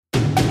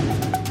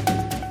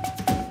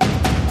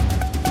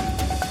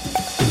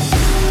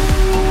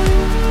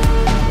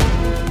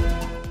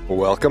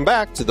Welcome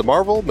back to the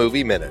Marvel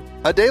Movie Minute,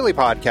 a daily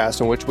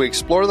podcast in which we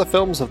explore the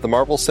films of the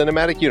Marvel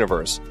Cinematic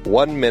Universe,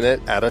 1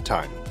 minute at a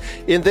time.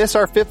 In this,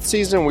 our 5th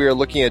season, we are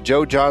looking at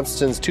Joe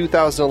Johnston's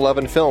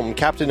 2011 film,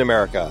 Captain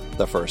America,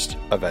 The First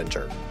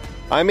Avenger.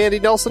 I'm Andy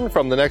Nelson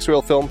from the Next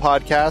Reel Film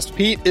Podcast.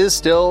 Pete is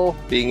still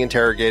being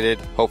interrogated.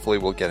 Hopefully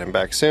we'll get him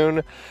back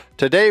soon.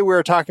 Today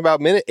we're talking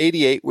about Minute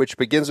 88, which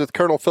begins with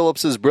Colonel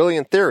Phillips's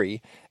brilliant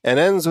theory and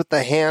ends with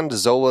the hand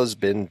Zola's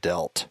been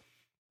dealt.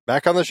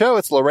 Back on the show,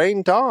 it's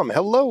Lorraine Dom.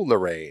 Hello,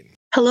 Lorraine.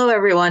 Hello,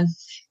 everyone.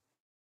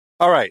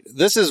 All right,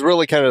 this is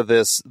really kind of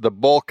the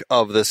bulk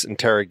of this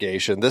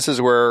interrogation. This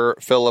is where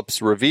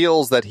Phillips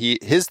reveals that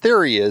his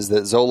theory is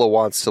that Zola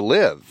wants to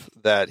live,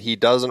 that he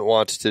doesn't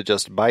want to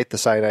just bite the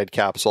cyanide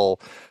capsule,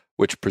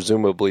 which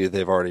presumably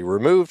they've already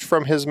removed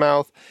from his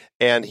mouth,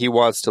 and he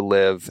wants to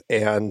live.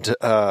 And,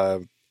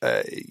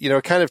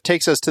 it kind of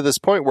takes us to this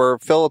point where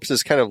Phillips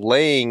is kind of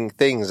laying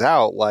things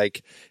out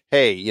like,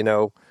 hey,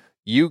 you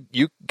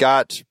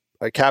got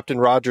Captain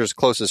Rogers'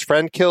 closest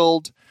friend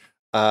killed.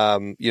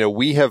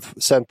 We have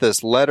sent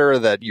this letter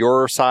that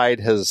your side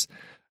has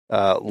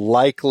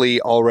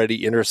likely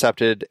already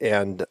intercepted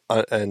and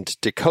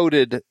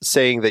decoded,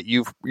 saying that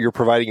you're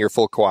providing your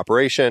full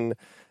cooperation.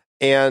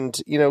 And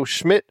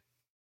Schmidt,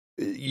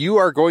 you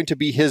are going to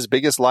be his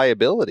biggest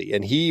liability,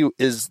 and he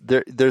is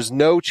there. There's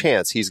no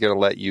chance he's going to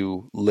let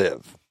you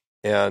live.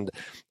 And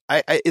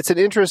it's an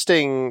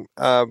interesting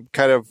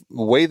kind of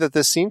way that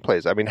this scene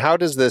plays. I mean, how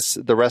does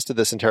the rest of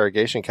this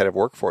interrogation kind of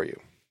work for you?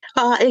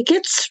 It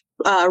gets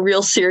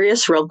real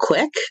serious real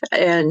quick,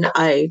 and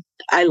I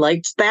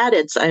liked that.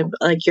 I'm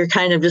like, you're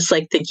kind of just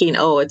like thinking,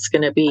 oh, it's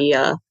going to be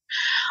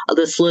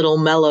this little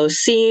mellow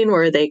scene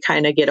where they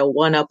kind of get a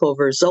one-up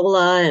over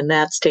Zola, and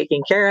that's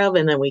taken care of,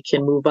 and then we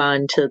can move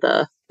on to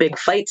the big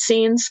fight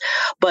scenes.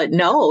 But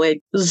no,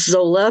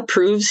 Zola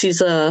proves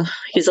he's a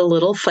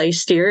little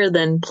feistier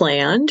than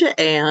planned,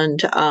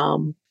 and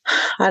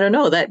I don't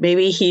know, that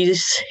maybe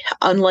he's,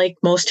 unlike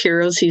most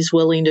heroes, he's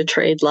willing to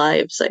trade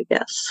lives, I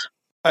guess.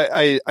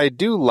 I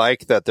do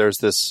like that there's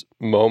this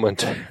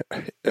moment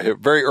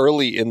very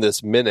early in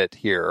this minute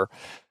here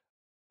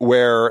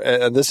where,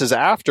 and this is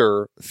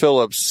after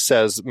Phillips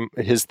says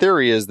his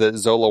theory is that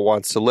Zola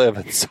wants to live,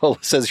 and Zola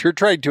says, "You're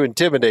trying to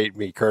intimidate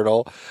me,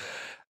 Colonel."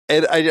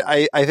 And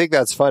I think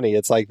that's funny.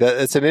 It's like that.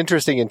 It's an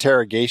interesting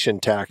interrogation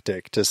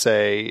tactic to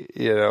say,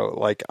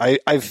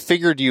 I've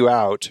figured you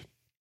out.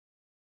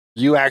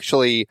 You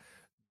actually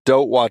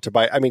don't want to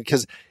bite. I mean,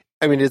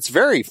 it's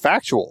very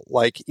factual.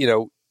 Like,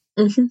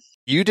 mm-hmm.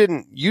 You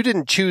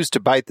didn't choose to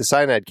bite the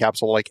cyanide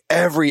capsule like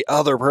every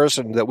other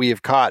person that we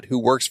have caught who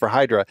works for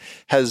Hydra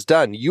has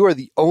done. You are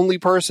the only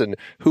person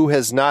who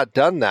has not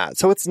done that.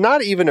 So it's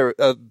not even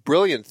a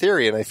brilliant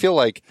theory. And I feel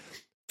like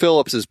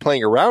Phillips is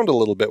playing around a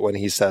little bit when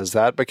he says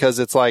that, because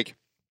it's like,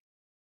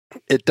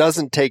 it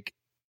doesn't take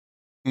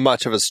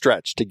much of a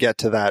stretch to get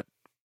to that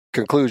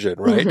conclusion,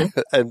 right?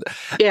 Mm-hmm.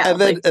 And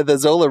then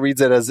Zola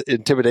reads it as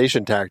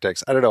intimidation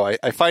tactics. I don't know.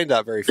 I find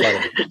that very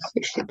funny.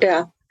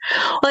 Yeah.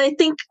 Well, I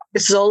think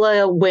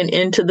Zola went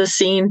into the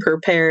scene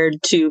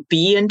prepared to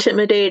be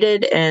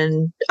intimidated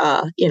and,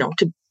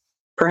 to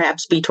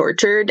perhaps be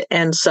tortured.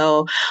 And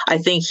so I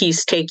think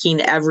he's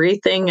taking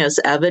everything as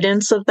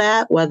evidence of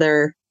that,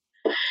 whether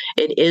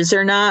it is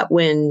or not,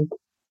 when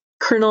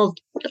Colonel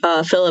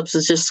Phillips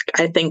is just,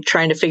 I think,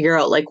 trying to figure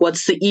out, like,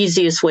 what's the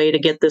easiest way to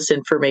get this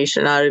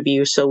information out of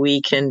you so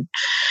we can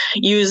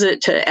use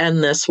it to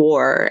end this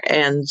war.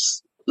 And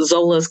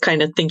Zola's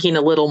kind of thinking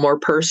a little more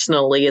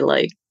personally,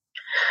 like,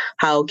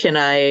 how can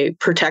I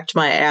protect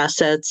my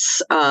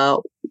assets,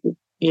 and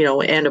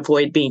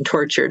avoid being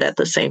tortured at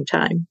the same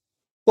time?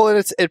 Well,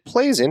 and it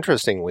plays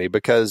interestingly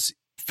because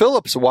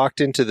Phillips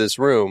walked into this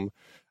room.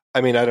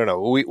 I mean, I don't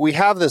know. We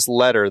have this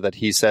letter that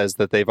he says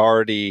that they've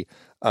already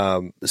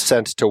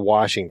sent to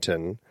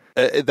Washington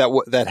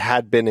that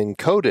had been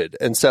encoded.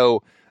 And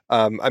so,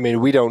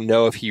 we don't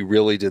know if he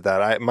really did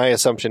that. My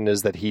assumption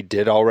is that he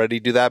did already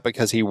do that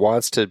because he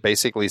wants to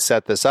basically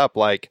set this up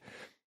like,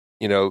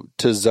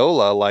 to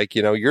Zola, like,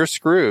 you're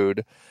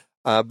screwed.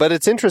 But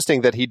it's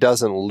interesting that he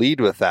doesn't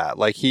lead with that.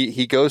 Like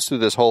he goes through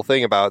this whole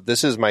thing about,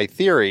 this is my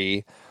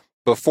theory,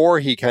 before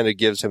he kind of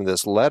gives him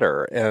this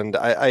letter. And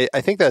I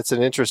think that's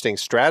an interesting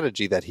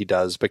strategy that he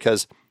does,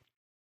 because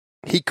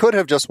he could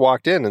have just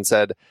walked in and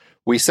said,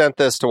 we sent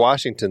this to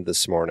Washington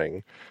this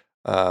morning.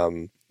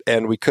 And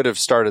we could have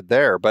started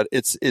there, but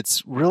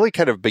it's really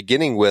kind of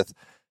beginning with,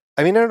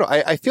 I don't know.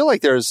 I feel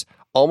like there's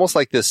almost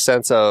like this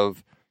sense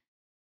of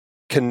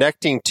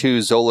connecting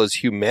to Zola's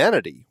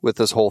humanity with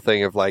this whole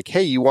thing of like,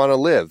 hey, you want to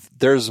live.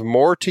 There's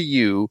more to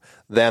you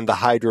than the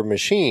Hydra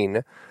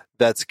machine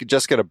that's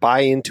just going to buy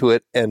into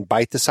it and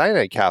bite the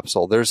cyanide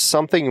capsule. There's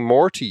something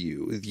more to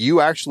you. You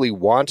actually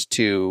want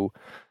to,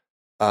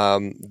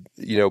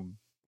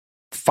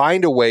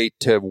 find a way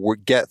to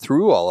get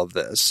through all of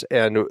this,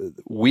 and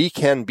we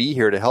can be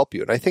here to help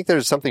you. And I think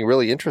there's something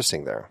really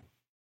interesting there.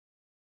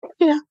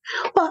 Yeah.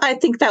 Well, I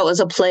think that was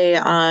a play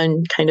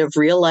on kind of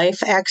real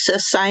life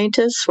Axis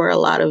scientists, where a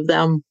lot of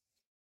them,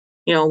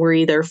 were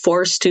either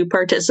forced to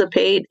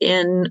participate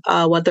in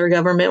what their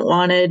government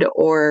wanted,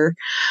 or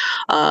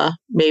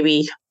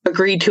maybe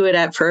agreed to it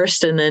at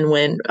first and then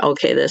went,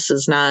 okay, this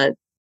is not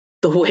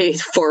the way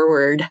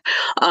forward.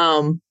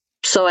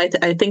 So I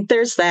think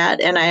there's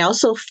that. And I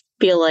also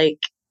feel like,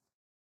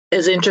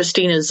 as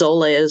interesting as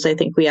Zola is, I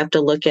think we have to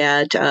look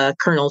at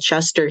Colonel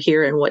Chester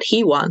here and what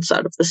he wants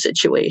out of the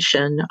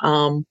situation.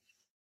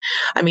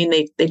 I mean,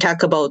 they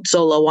talk about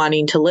Zola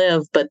wanting to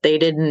live, but they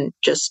didn't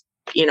just,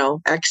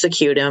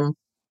 execute him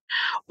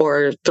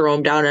or throw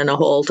him down in a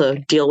hole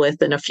to deal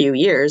with in a few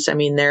years. I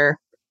mean, they're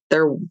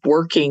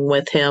working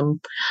with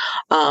him.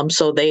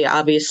 So they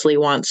obviously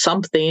want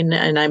something.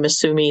 And I'm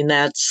assuming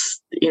that's,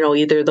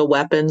 either the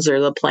weapons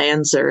or the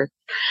plans, or,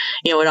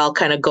 it all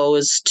kind of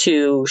goes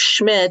to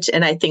Schmidt.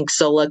 And I think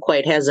Zola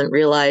quite hasn't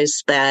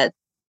realized that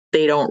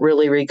they don't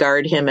really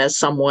regard him as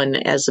someone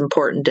as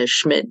important as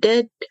Schmidt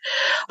did.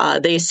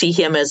 They see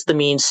him as the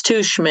means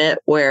to Schmidt,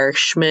 where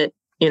Schmidt,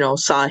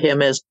 saw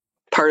him as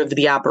part of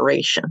the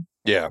operation.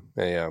 Yeah.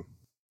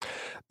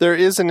 There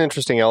is an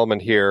interesting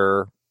element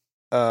here.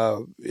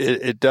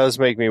 It does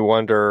make me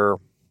wonder.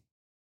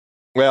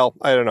 Well,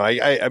 I don't know.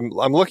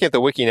 I'm looking at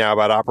the wiki now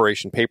about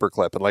Operation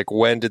Paperclip, and like,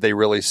 when did they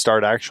really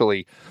start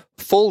actually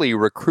fully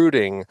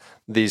recruiting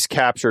these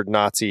captured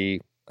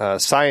Nazi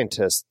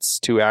scientists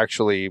to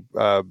actually,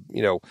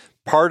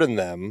 pardon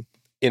them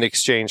in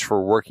exchange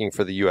for working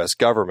for the U.S.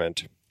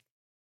 government?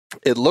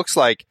 It looks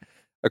like,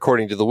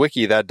 according to the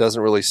wiki, that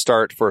doesn't really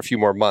start for a few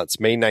more months.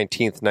 May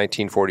 19th,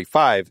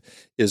 1945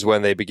 is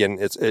when they begin.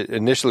 It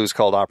initially was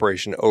called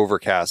Operation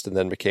Overcast and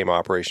then became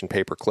Operation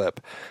Paperclip.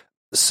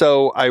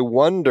 So I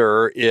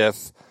wonder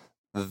if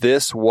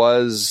this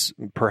was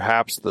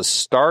perhaps the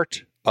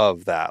start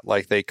of that.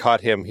 Like, they caught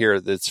him here,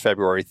 it's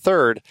February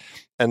 3rd,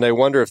 and I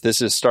wonder if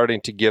this is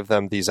starting to give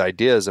them these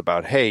ideas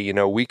about, hey,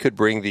 we could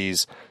bring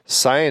these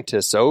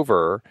scientists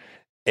over,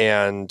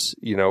 and,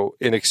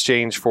 in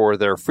exchange for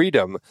their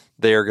freedom,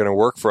 they are going to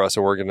work for us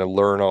and we're going to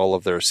learn all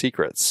of their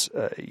secrets.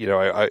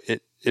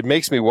 It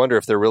makes me wonder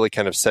if they're really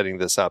kind of setting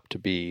this up to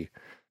be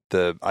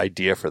the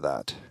idea for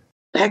that.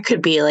 That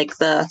could be like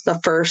the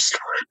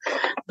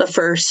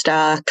first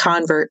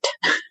convert.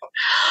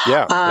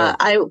 Yeah.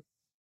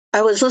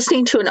 I was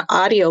listening to an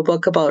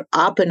audiobook about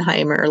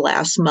Oppenheimer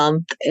last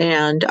month,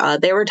 and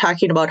they were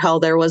talking about how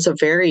there was a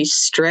very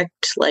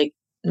strict, like,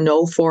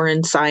 no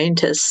foreign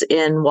scientists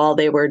in while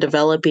they were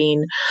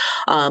developing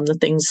the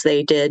things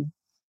they did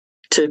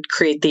to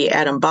create the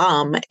atom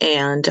bomb.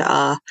 And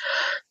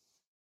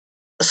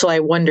so I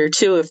wonder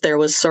too if there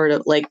was sort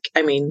of like,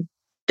 I mean,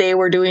 they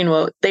were doing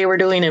what they were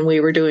doing and we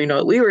were doing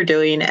what we were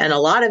doing. And a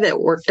lot of it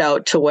worked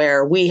out to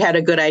where we had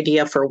a good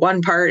idea for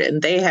one part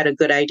and they had a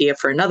good idea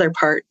for another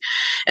part.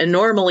 And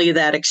normally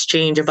that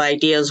exchange of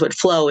ideas would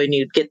flow and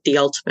you'd get the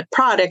ultimate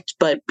product.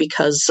 But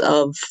because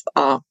of,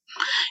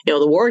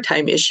 the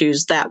wartime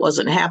issues, that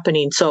wasn't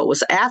happening. So it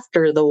was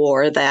after the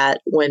war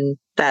that when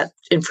that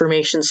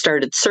information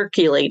started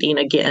circulating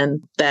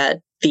again, that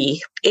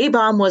the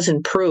A-bomb was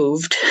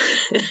improved,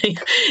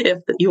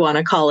 if you want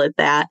to call it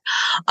that.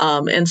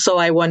 And so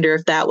I wonder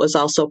if that was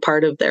also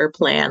part of their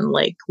plan.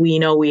 Like, we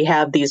know we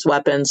have these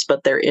weapons,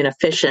 but they're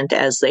inefficient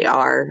as they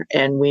are.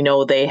 And we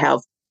know they have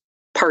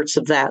parts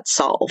of that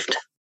solved.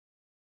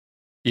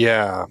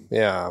 Yeah.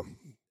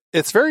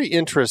 It's very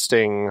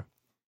interesting,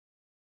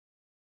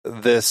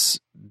 this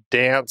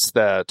dance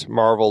that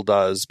Marvel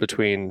does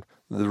between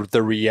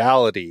the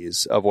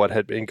realities of what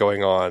had been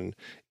going on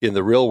in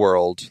the real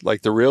world,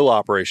 like the real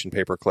Operation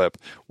Paperclip,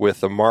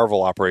 with the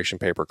Marvel Operation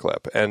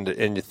Paperclip,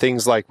 and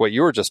things like what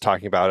you were just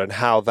talking about, and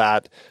how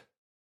that,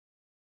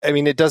 I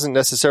mean, it doesn't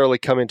necessarily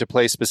come into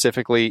play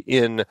specifically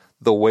in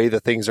the way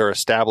that things are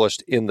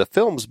established in the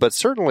films, but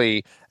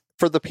certainly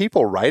for the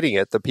people writing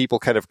it, the people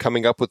kind of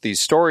coming up with these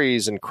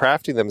stories and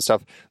crafting them and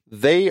stuff,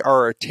 they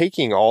are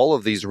taking all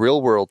of these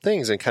real world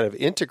things and kind of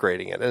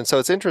integrating it. And so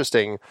it's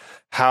interesting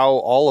how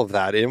all of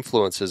that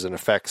influences and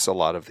affects a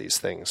lot of these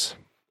things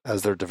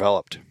as they're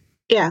developed.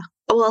 Yeah.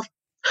 Well,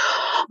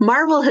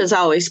 Marvel has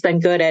always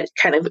been good at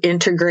kind of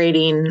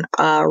integrating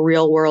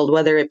real world,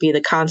 whether it be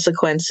the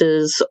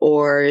consequences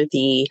or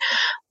the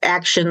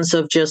actions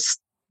of just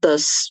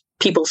the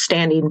people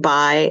standing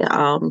by.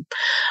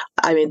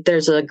 I mean,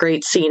 there's a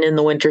great scene in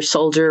The Winter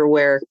Soldier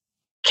where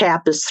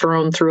Cap is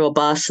thrown through a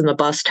bus and the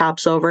bus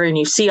tops over, and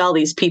you see all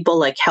these people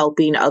like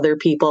helping other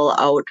people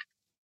out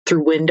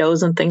through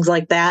windows and things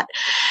like that.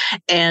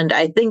 And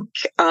I think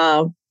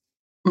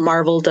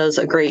Marvel does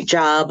a great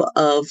job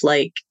of,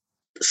 like,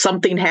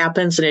 something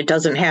happens and it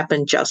doesn't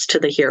happen just to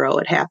the hero,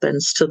 it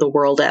happens to the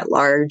world at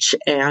large.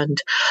 And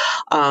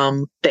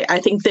I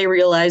think they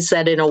realize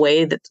that in a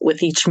way that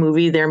with each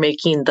movie they're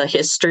making the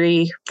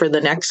history for the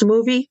next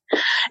movie,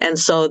 and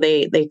so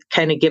they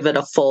kind of give it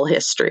a full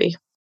history.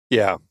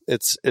 Yeah,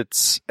 it's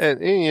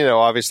and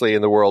obviously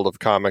in the world of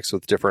comics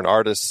with different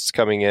artists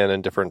coming in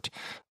and different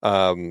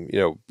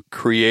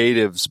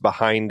creatives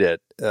behind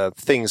it,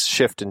 things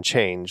shift and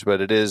change,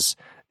 but it is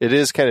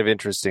kind of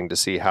interesting to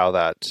see how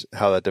that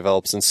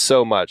develops, and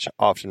so much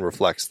often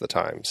reflects the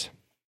times.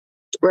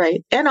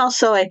 Right. And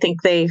also I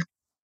think they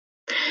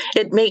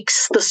It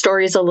makes the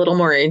stories a little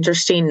more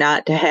interesting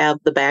not to have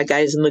the bad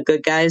guys and the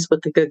good guys,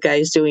 but the good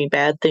guys doing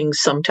bad things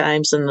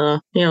sometimes and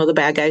the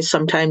bad guys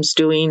sometimes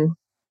doing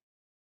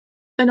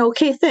an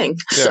okay thing.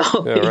 Yeah,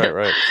 So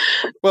right.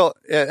 Well,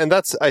 and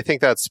I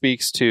think that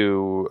speaks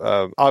to,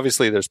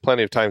 obviously there's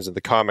plenty of times in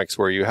the comics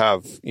where you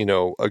have,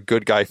 a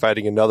good guy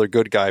fighting another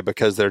good guy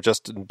because they're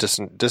just in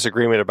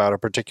disagreement about a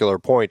particular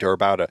point or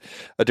about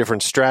a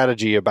different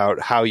strategy about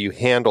how you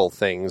handle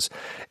things.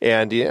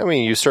 And I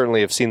mean, you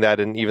certainly have seen that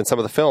in even some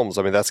of the films.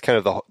 I mean, that's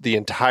kind of the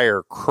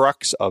entire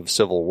crux of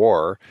Civil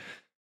War.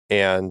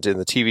 And in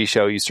the TV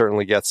show, you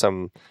certainly get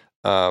some,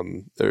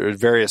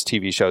 various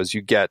TV shows,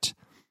 you get,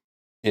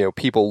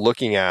 people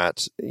looking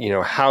at,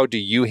 how do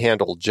you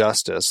handle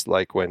justice,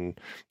 like when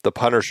the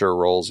Punisher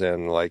rolls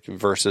in, like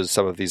versus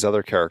some of these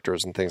other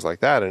characters and things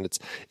like that. And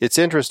it's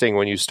interesting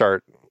when you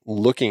start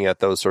looking at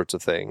those sorts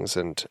of things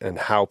and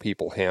how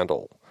people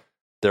handle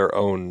their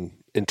own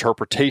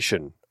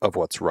interpretation of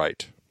what's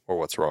right or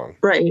what's wrong.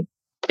 Right.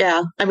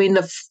 Yeah. I mean,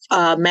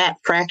 the Matt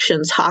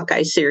Fraction's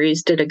Hawkeye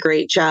series did a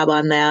great job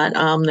on that.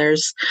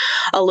 There's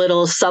a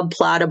little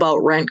subplot about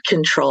rent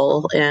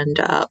control and,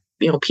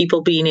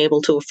 people being able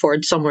to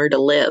afford somewhere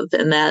to live,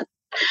 and that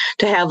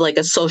to have like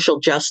a social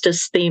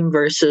justice theme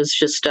versus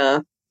just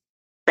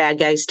bad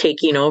guys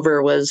taking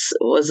over was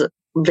a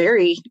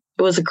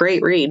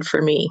great read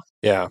for me.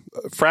 Yeah.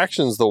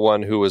 Fraction's the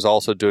one who was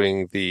also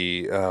doing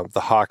the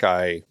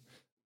Hawkeye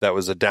that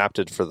was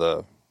adapted for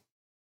the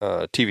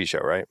TV show,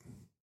 right?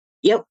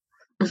 Yep.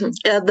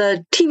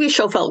 The TV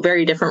show felt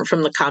very different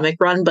from the comic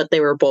run, but they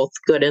were both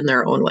good in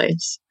their own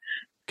ways.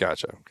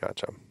 Gotcha.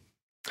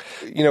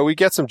 We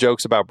get some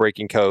jokes about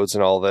breaking codes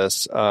and all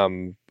this.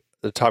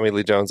 Tommy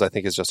Lee Jones, I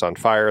think, is just on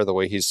fire the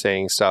way he's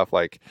saying stuff,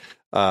 like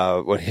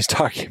when he's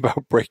talking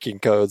about breaking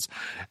codes.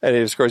 And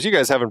of course, you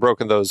guys haven't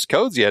broken those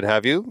codes yet,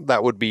 have you?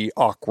 That would be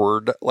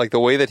awkward. Like the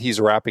way that he's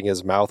wrapping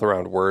his mouth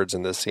around words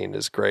in this scene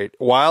is great,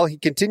 while he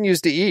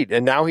continues to eat.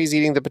 And now he's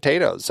eating the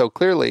potatoes. So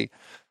clearly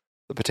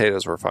the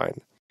potatoes were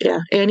fine. Yeah.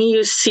 And he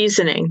used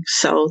seasoning.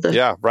 So the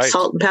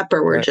salt and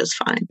pepper were just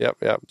fine. Yep.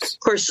 Of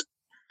course,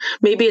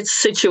 maybe it's a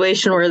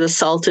situation where the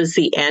salt is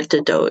the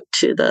antidote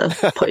to the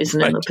poison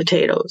in the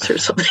potatoes or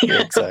something.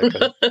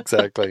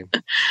 Exactly.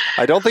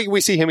 I don't think we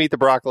see him eat the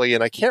broccoli,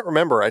 and I can't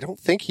remember. I don't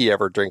think he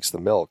ever drinks the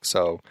milk.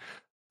 So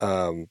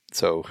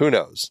who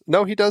knows?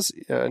 No, he does.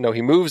 No,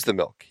 he moves the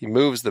milk. And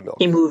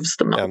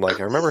I'm like,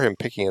 I remember him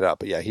picking it up,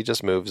 but yeah, he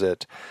just moves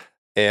it.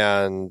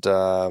 And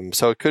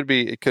so it could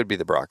be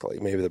the broccoli.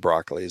 Maybe the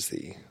broccoli is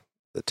the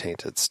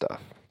tainted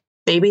stuff.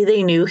 Maybe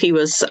they knew he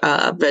was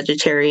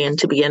vegetarian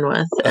to begin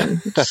with,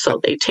 and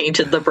so they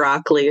tainted the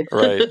broccoli.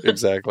 Right,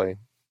 exactly.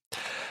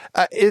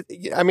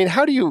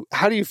 How do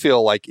you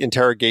feel like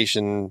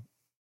interrogation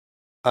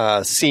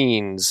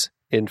scenes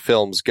in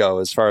films go,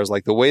 as far as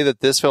like the way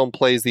that this film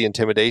plays the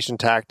intimidation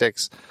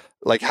tactics?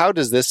 Like, how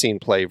does this scene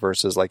play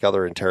versus like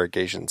other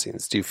interrogation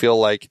scenes? Do you feel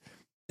like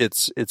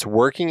it's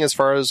working as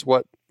far as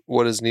what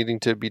is needing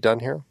to be done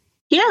here?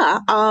 Yeah,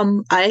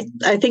 I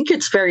think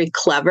it's very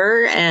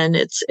clever, and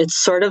it's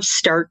sort of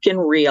stark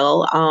and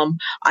real.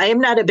 I am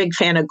not a big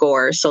fan of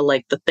gore, so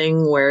like the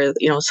thing where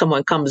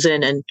someone comes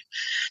in and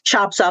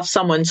chops off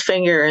someone's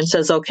finger and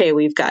says, "Okay,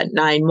 we've got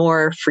 9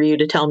 more for you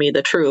to tell me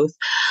the truth."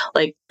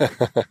 Like,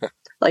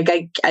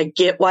 I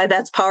get why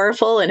that's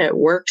powerful and it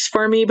works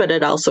for me, but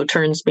it also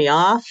turns me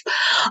off.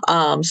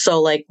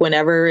 So like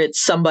whenever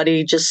it's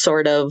somebody just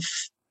sort of,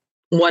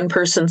 one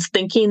person's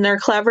thinking they're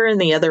clever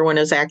and the other one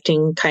is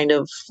acting kind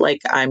of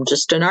like, I'm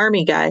just an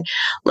army guy.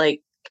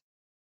 Like,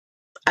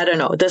 I don't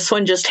know. This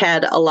one just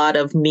had a lot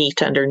of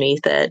meat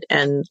underneath it.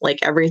 And like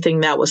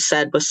everything that was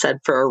said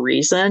for a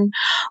reason.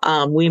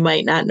 We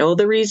might not know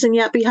the reason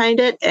yet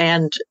behind it.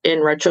 And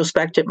in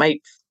retrospect, it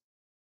might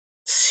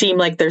seem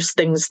like there's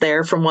things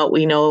there from what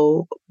we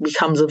know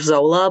becomes of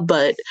Zola.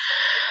 But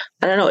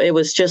I don't know. It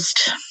was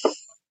just...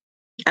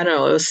 it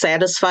was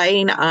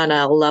satisfying on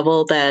a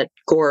level that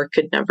gore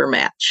could never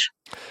match.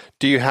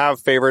 Do you have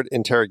favorite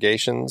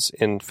interrogations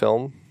in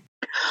film?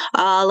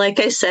 Like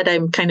I said,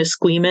 I'm kind of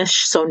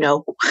squeamish, so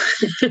no.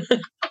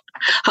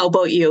 How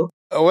about you?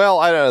 Well,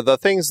 I don't know.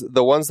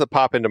 The ones that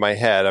pop into my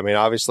head, I mean,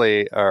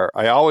 obviously,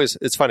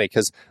 it's funny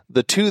because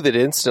the two that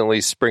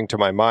instantly spring to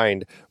my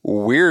mind,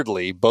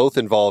 weirdly, both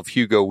involve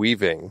Hugo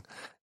Weaving.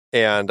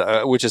 And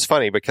which is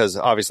funny because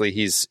obviously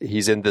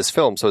he's in this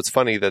film. So it's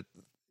funny that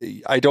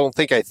I don't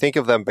think I think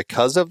of them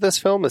because of this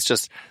film. It's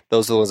just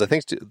those are the ones I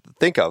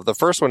think of. The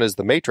first one is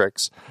The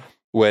Matrix,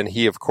 when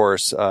he, of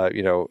course, talking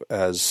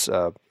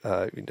to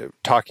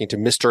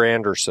Mr.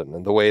 Anderson,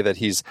 and the way that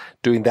he's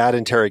doing that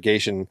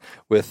interrogation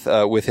with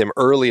him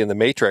early in The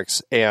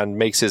Matrix and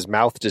makes his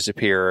mouth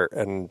disappear,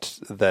 and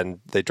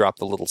then they drop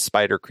the little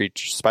spider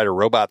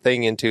robot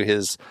thing into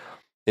his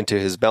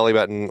belly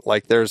button.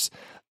 Like there's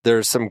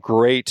some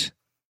great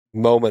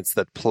moments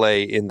that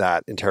play in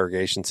that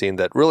interrogation scene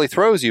that really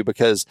throws you,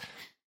 because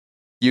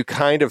you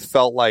kind of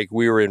felt like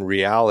we were in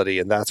reality,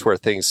 and that's where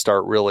things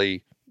start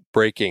really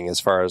breaking as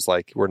far as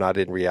like we're not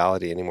in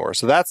reality anymore.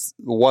 So that's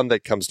one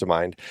that comes to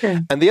mind. Yeah.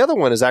 And the other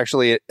one is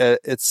actually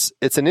it's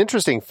an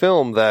interesting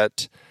film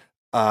that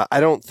I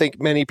don't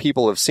think many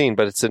people have seen,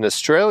 but it's an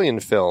Australian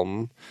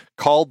film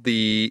called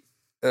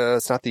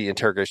it's not The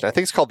Interrogation. I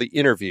think it's called The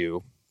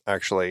Interview,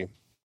 actually.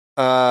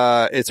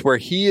 It's where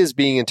he is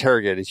being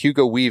interrogated.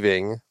 Hugo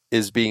Weaving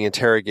is being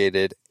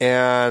interrogated,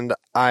 and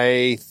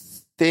I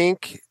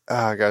think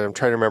God, I'm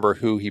trying to remember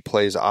who he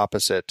plays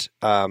opposite.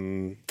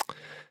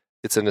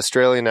 It's an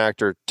Australian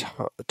actor,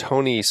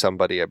 Tony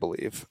somebody, I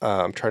believe.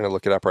 I'm trying to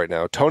look it up right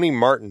now. Tony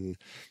Martin.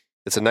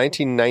 It's a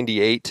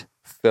 1998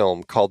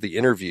 film called The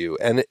Interview,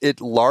 and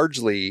it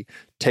largely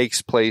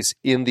takes place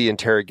in the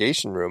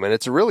interrogation room. And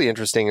it's really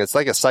interesting. It's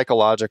like a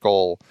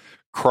psychological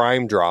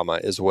crime drama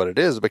is what it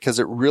is, because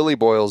it really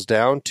boils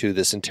down to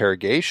this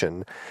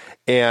interrogation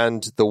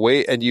and the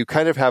way, and you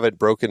kind of have it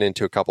broken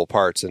into a couple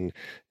parts. And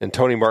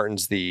Tony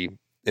Martin's the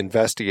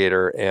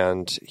investigator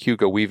and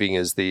Hugo Weaving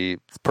is the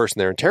person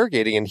they're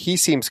interrogating, and he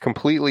seems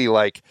completely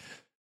like,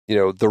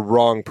 the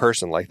wrong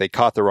person, like they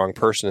caught the wrong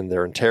person and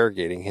they're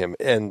interrogating him.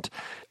 And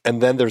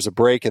then there's a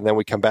break, and then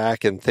we come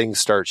back and things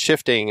start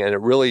shifting, and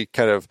it really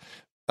kind of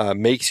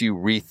makes you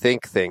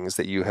rethink things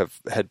that you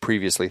had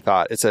previously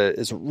thought. It's a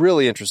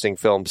really interesting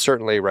film.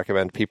 Certainly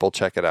recommend people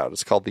check it out.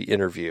 It's called The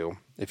Interview,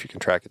 if you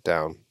can track it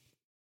down.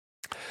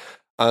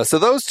 So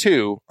those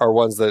two are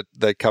ones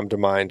that come to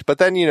mind. But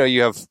then,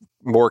 you have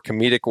more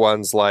comedic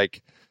ones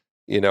like,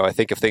 I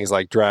think of things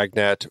like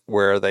Dragnet,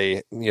 where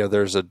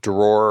there's a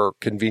drawer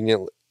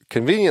conveniently,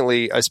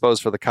 I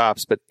suppose, for the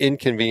cops, but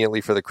inconveniently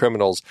for the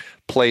criminals,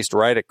 placed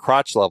right at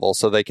crotch level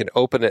so they can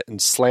open it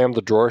and slam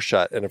the drawer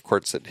shut. And of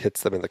course, it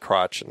hits them in the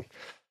crotch and,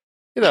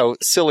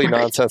 silly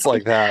nonsense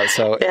like that.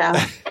 So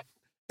yeah.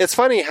 It's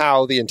funny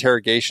how the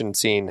interrogation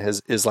scene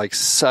is like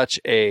such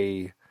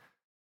a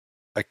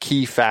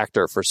key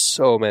factor for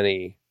so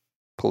many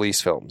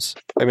police films.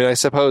 I mean, I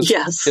suppose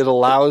yes. It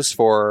allows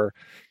for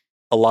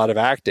a lot of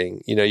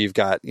acting. You've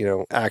got,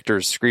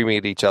 actors screaming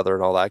at each other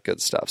and all that good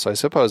stuff. So I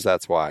suppose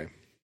that's why.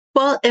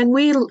 Well, and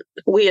we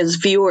as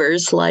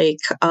viewers like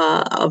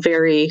a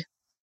very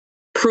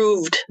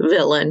proved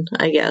villain,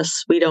 I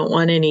guess. We don't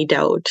want any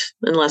doubt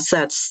unless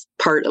that's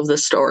part of the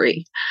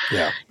story.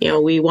 Yeah.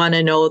 We want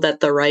to know that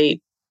the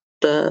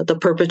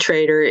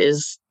perpetrator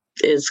is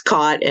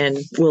caught and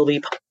will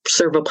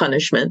serve a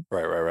punishment.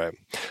 Right.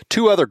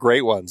 Two other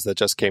great ones that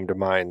just came to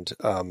mind.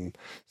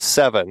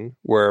 Seven,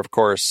 where of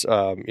course, he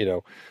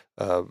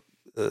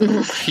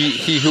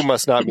who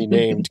must not be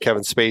named,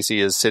 Kevin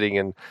Spacey, is sitting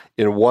in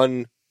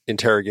one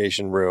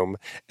interrogation room,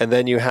 and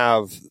then you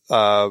have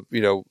the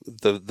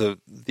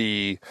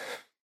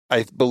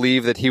I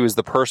believe that he was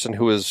the person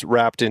who was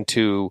wrapped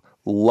into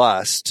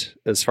lust,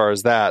 as far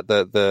as that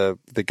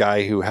the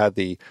guy who had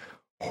the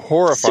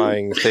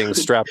horrifying thing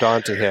strapped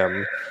onto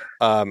him,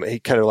 he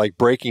kind of like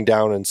breaking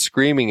down and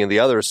screaming in the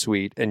other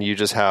suite, and you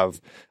just have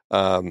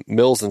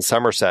Mills and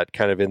Somerset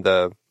kind of in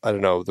the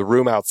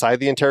room outside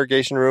the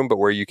interrogation room, but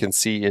where you can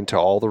see into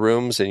all the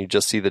rooms and you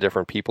just see the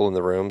different people in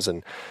the rooms.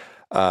 And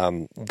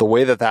the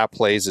way that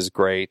plays is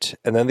great.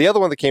 And then the other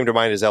one that came to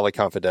mind is LA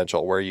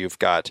Confidential, where you've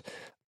got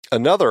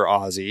another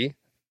Aussie,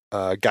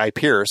 Guy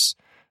Pearce,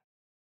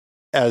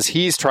 as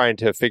he's trying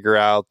to figure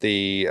out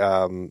the,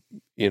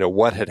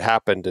 what had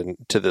happened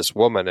to this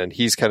woman. And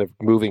he's kind of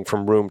moving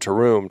from room to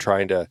room,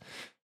 trying to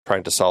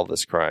solve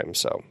this crime.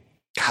 So,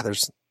 God,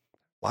 there's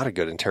a lot of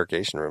good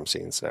interrogation room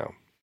scenes now.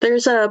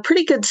 There's a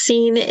pretty good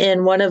scene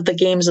in one of the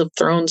Games of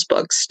Thrones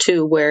books,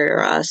 too, where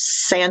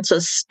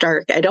Sansa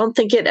Stark, I don't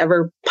think it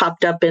ever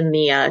popped up in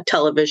the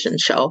television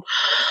show,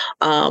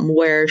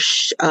 where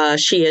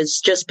she has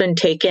just been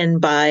taken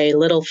by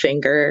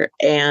Littlefinger,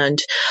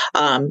 and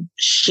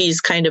she's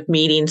kind of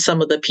meeting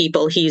some of the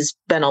people he's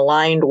been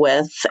aligned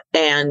with,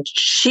 and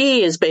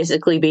she is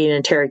basically being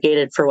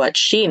interrogated for what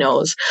she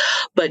knows.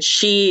 But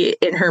she,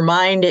 in her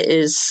mind,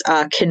 is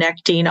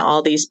connecting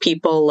all these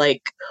people,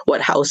 like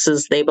what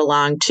houses they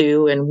belong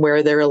to and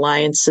where their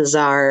alliances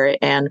are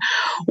and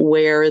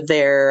where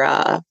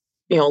their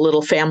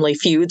little family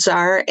feuds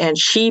are. And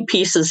she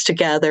pieces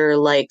together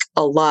like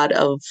a lot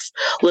of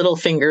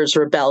Littlefinger's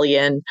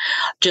rebellion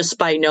just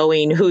by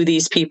knowing who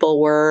these people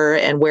were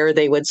and where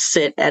they would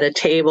sit at a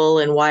table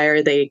and why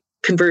are they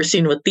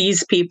conversing with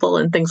these people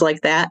and things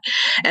like that.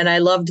 And I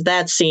loved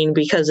that scene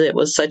because it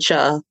was such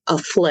a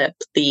flip.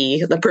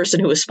 The person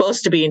who was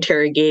supposed to be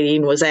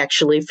interrogating was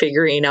actually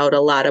figuring out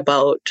a lot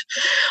about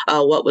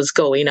what was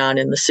going on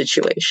in the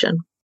situation.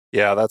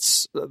 Yeah,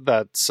 that's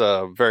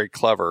very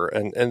clever,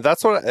 and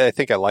that's what I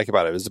think I like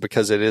about it, is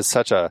because it is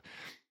such a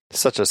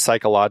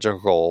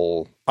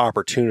psychological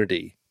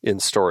opportunity in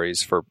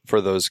stories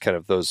for those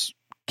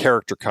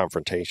character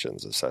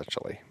confrontations,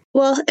 essentially.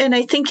 Well, and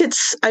I think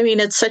it's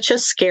such a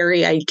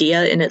scary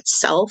idea in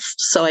itself.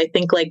 So I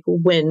think like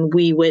when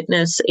we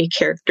witness a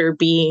character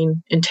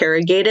being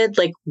interrogated,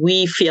 like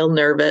we feel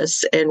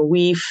nervous and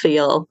we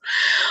feel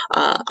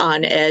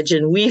on edge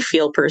and we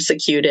feel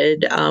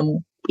persecuted,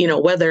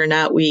 whether or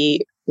not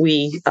we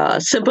we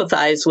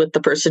sympathize with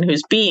the person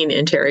who's being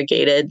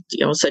interrogated,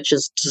 such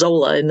as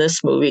Zola in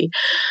this movie.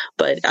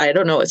 But I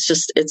don't know.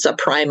 It's a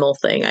primal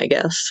thing, I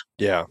guess.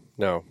 Yeah,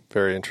 no,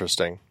 very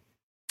interesting.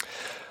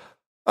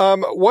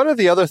 One of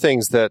the other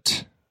things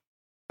that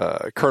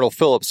Colonel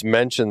Phillips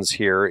mentions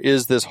here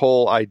is this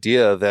whole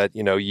idea that,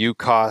 you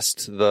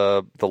cost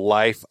the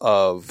life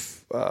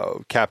of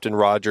Captain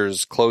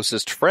Rogers'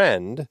 closest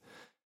friend.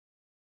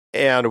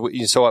 And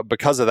so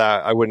because of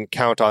that, I wouldn't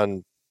count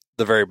on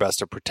the very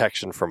best of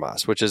protection from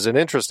us, which is an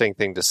interesting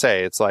thing to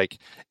say.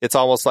 It's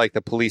almost like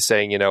the police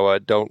saying,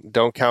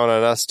 don't count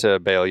on us to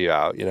bail you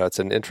out. It's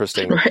an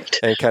interesting right.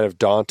 and kind of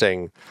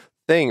daunting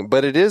thing.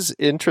 But it is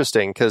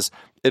interesting because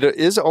it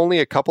is only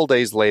a couple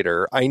days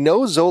later. I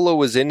know Zola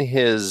was in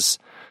his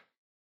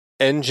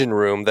engine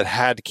room that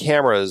had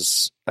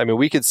cameras. I mean,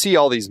 we could see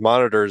all these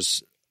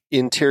monitors,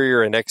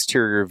 interior and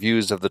exterior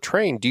views of the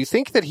train. Do you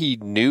think that he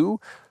knew?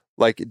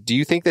 Do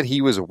you think that he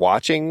was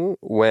watching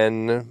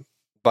when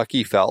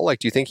Bucky fell? Do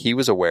you think he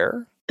was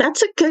aware?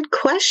 That's a good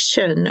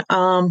question.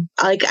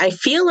 I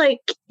feel like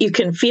you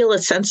can feel a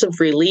sense of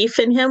relief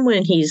in him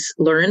when he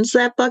learns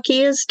that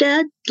Bucky is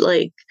dead.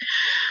 I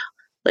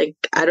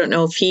don't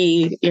know if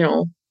he,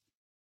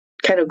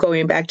 kind of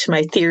going back to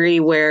my theory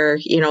where,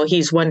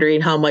 he's wondering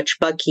how much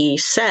Bucky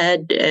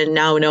said, and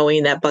now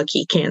knowing that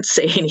Bucky can't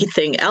say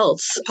anything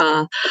else.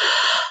 And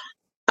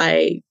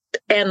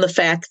the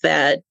fact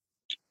that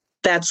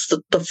that's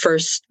the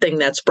first thing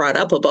that's brought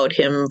up about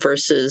him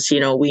versus,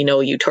 we know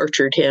you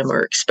tortured him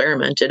or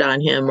experimented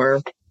on him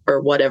or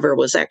whatever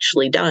was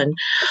actually done.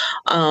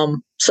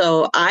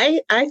 So I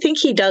think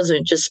he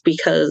doesn't, just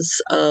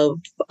because of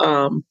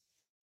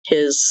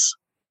his,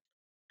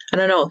 I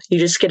don't know, you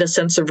just get a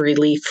sense of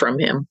relief from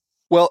him.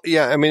 Well,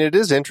 yeah, I mean, it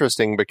is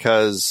interesting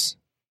because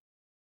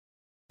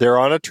they're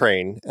on a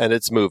train and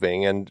it's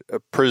moving, and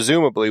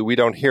presumably we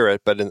don't hear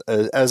it, but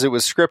as it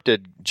was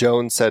scripted,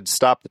 Jones said,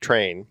 stop the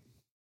train.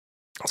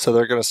 So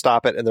they're going to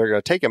stop it and they're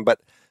going to take him. But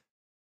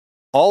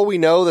all we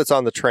know that's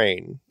on the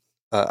train,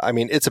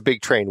 it's a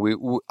big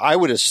train. I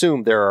would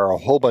assume there are a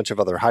whole bunch of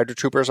other Hydra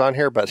troopers on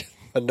here, but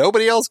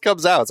nobody else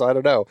comes out, so I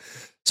don't know.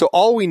 So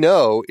all we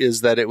know is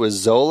that it was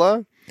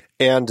Zola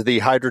and the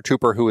Hydra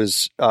trooper who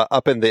was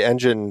up in the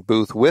engine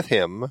booth with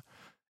him,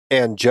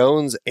 and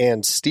Jones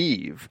and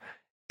Steve.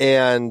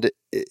 And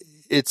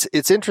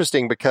it's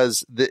interesting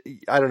because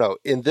I don't know,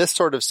 in this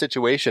sort of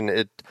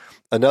situation,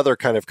 another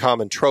kind of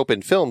common trope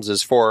in films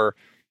is for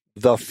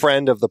the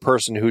friend of the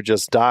person who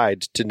just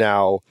died to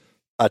now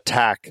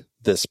attack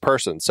this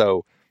person.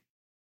 So,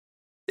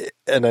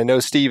 and I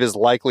know Steve is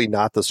likely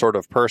not the sort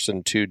of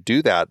person to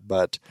do that,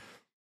 but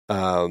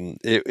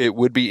it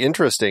would be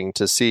interesting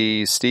to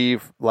see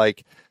Steve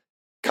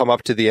come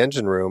up to the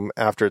engine room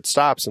after it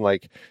stops and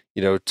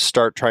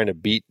start trying to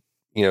beat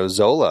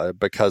Zola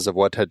because of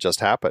what had just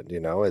happened.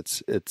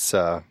 It's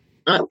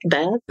not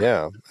bad.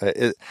 Yeah,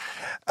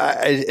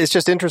 it's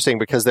just interesting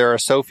because there are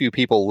so few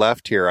people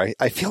left here.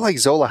 I feel like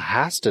Zola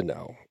has to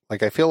know.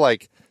 I feel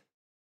like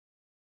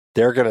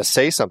they're going to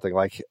say something.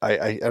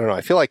 I don't know.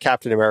 I feel like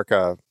Captain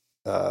America.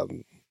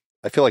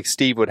 I feel like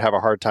Steve would have a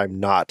hard time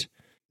not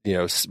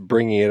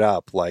bringing it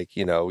up.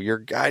 Your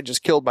guy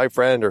just killed my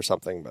friend or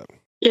something. But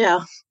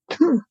yeah,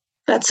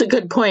 that's a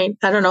good point.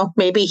 I don't know.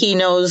 Maybe he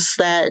knows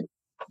that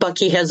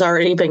Bucky has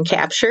already been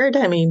captured.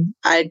 I mean,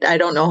 I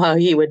don't know how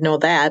he would know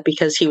that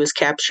because he was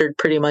captured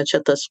pretty much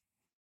at the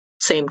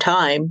same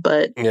time.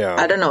 But yeah.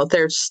 I don't know.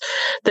 There's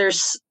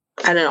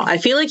I don't know. I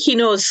feel like he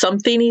knows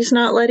something he's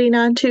not letting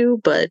on to,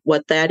 but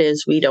what that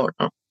is, we don't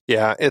know.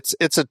 Yeah, it's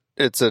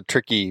a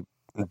tricky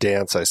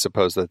dance, I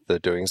suppose, that they're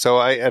doing. So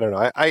I don't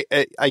know.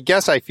 I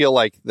guess I feel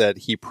like that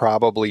he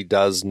probably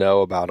does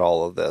know about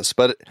all of this,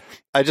 but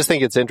I just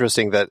think it's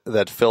interesting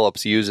that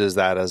Phillips uses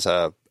that as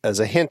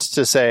a hint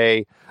to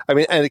say, I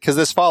mean, and because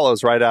this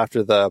follows right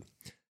after the,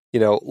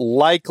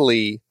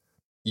 likely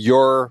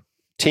your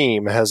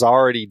team has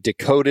already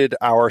decoded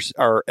our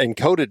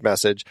encoded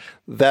message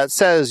that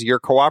says you're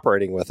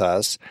cooperating with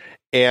us,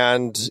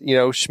 and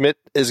Schmidt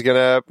is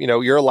gonna,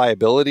 you're a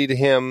liability to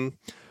him.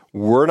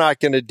 We're not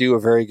going to do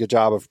a very good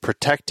job of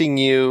protecting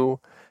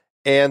you.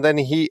 And then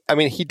he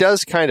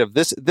does kind of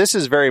this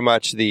is very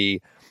much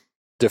the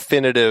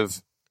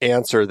definitive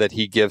answer that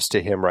he gives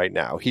to him right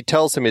now. He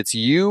tells him it's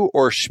you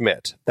or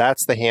Schmidt.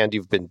 That's the hand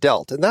you've been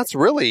dealt. And that's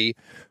really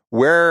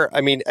where,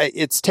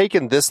 it's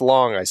taken this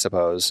long, I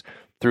suppose,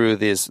 through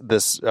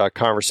this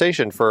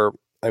conversation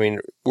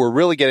we're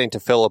really getting to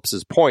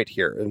Phillips's point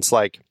here. And it's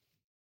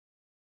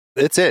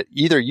it's it.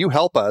 Either you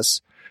help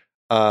us,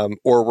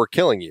 or we're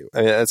killing you. I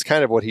mean, that's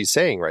kind of what he's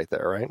saying right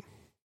there, right?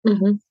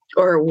 Mm-hmm.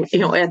 Or,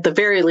 at the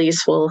very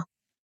least, we'll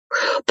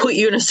put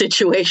you in a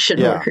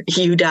situation where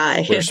you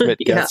die. Where Schmidt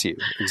gets you.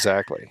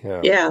 Exactly.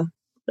 Yeah.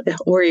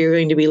 Where you're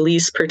going to be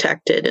least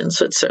protected in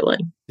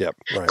Switzerland. Yep.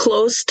 Right.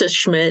 Close to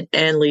Schmidt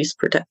and least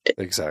protected.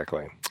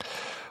 Exactly.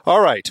 All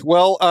right.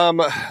 Well,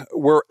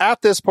 we're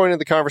at this point in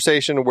the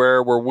conversation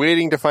where we're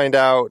waiting to find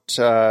out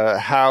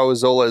how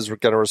Zola is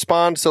going to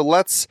respond. So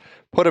let's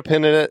put a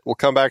pin in it. We'll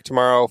come back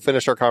tomorrow,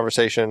 finish our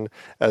conversation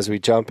as we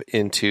jump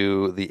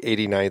into the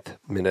 89th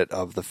minute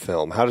of the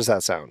film. How does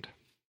that sound?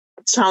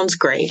 Sounds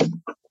great.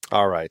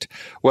 All right.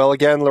 Well,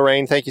 again,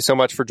 Lorraine, thank you so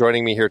much for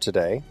joining me here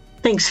today.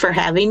 Thanks for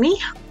having me.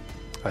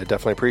 I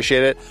definitely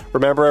appreciate it.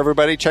 Remember,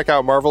 everybody, check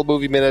out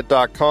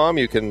MarvelMovieMinute.com.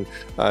 You can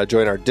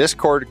join our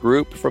Discord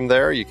group from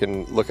there. You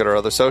can look at our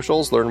other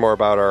socials, learn more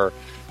about our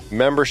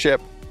membership,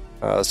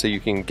 so you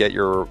can get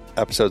your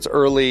episodes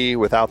early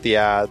without the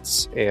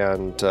ads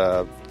and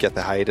get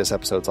the hiatus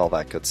episodes, all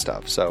that good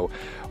stuff. So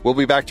we'll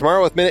be back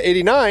tomorrow with Minute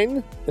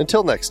 89.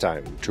 Until next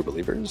time, true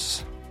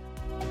believers.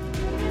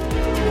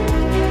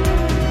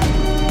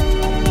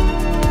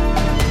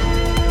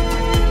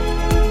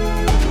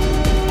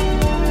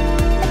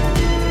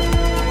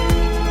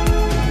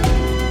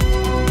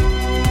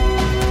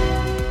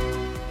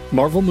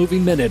 Marvel Movie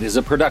Minute is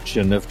a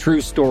production of True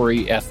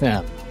Story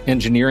FM.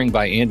 Engineering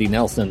by Andy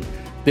Nelson.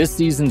 This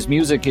season's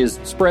music is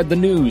Spread the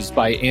News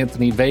by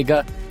Anthony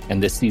Vega,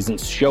 and this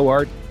season's show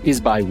art is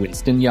by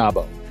Winston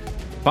Yabo.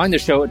 Find the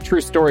show at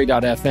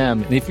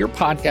truestory.fm, and if your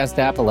podcast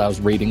app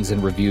allows ratings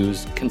and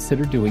reviews,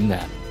 consider doing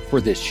that for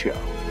this show.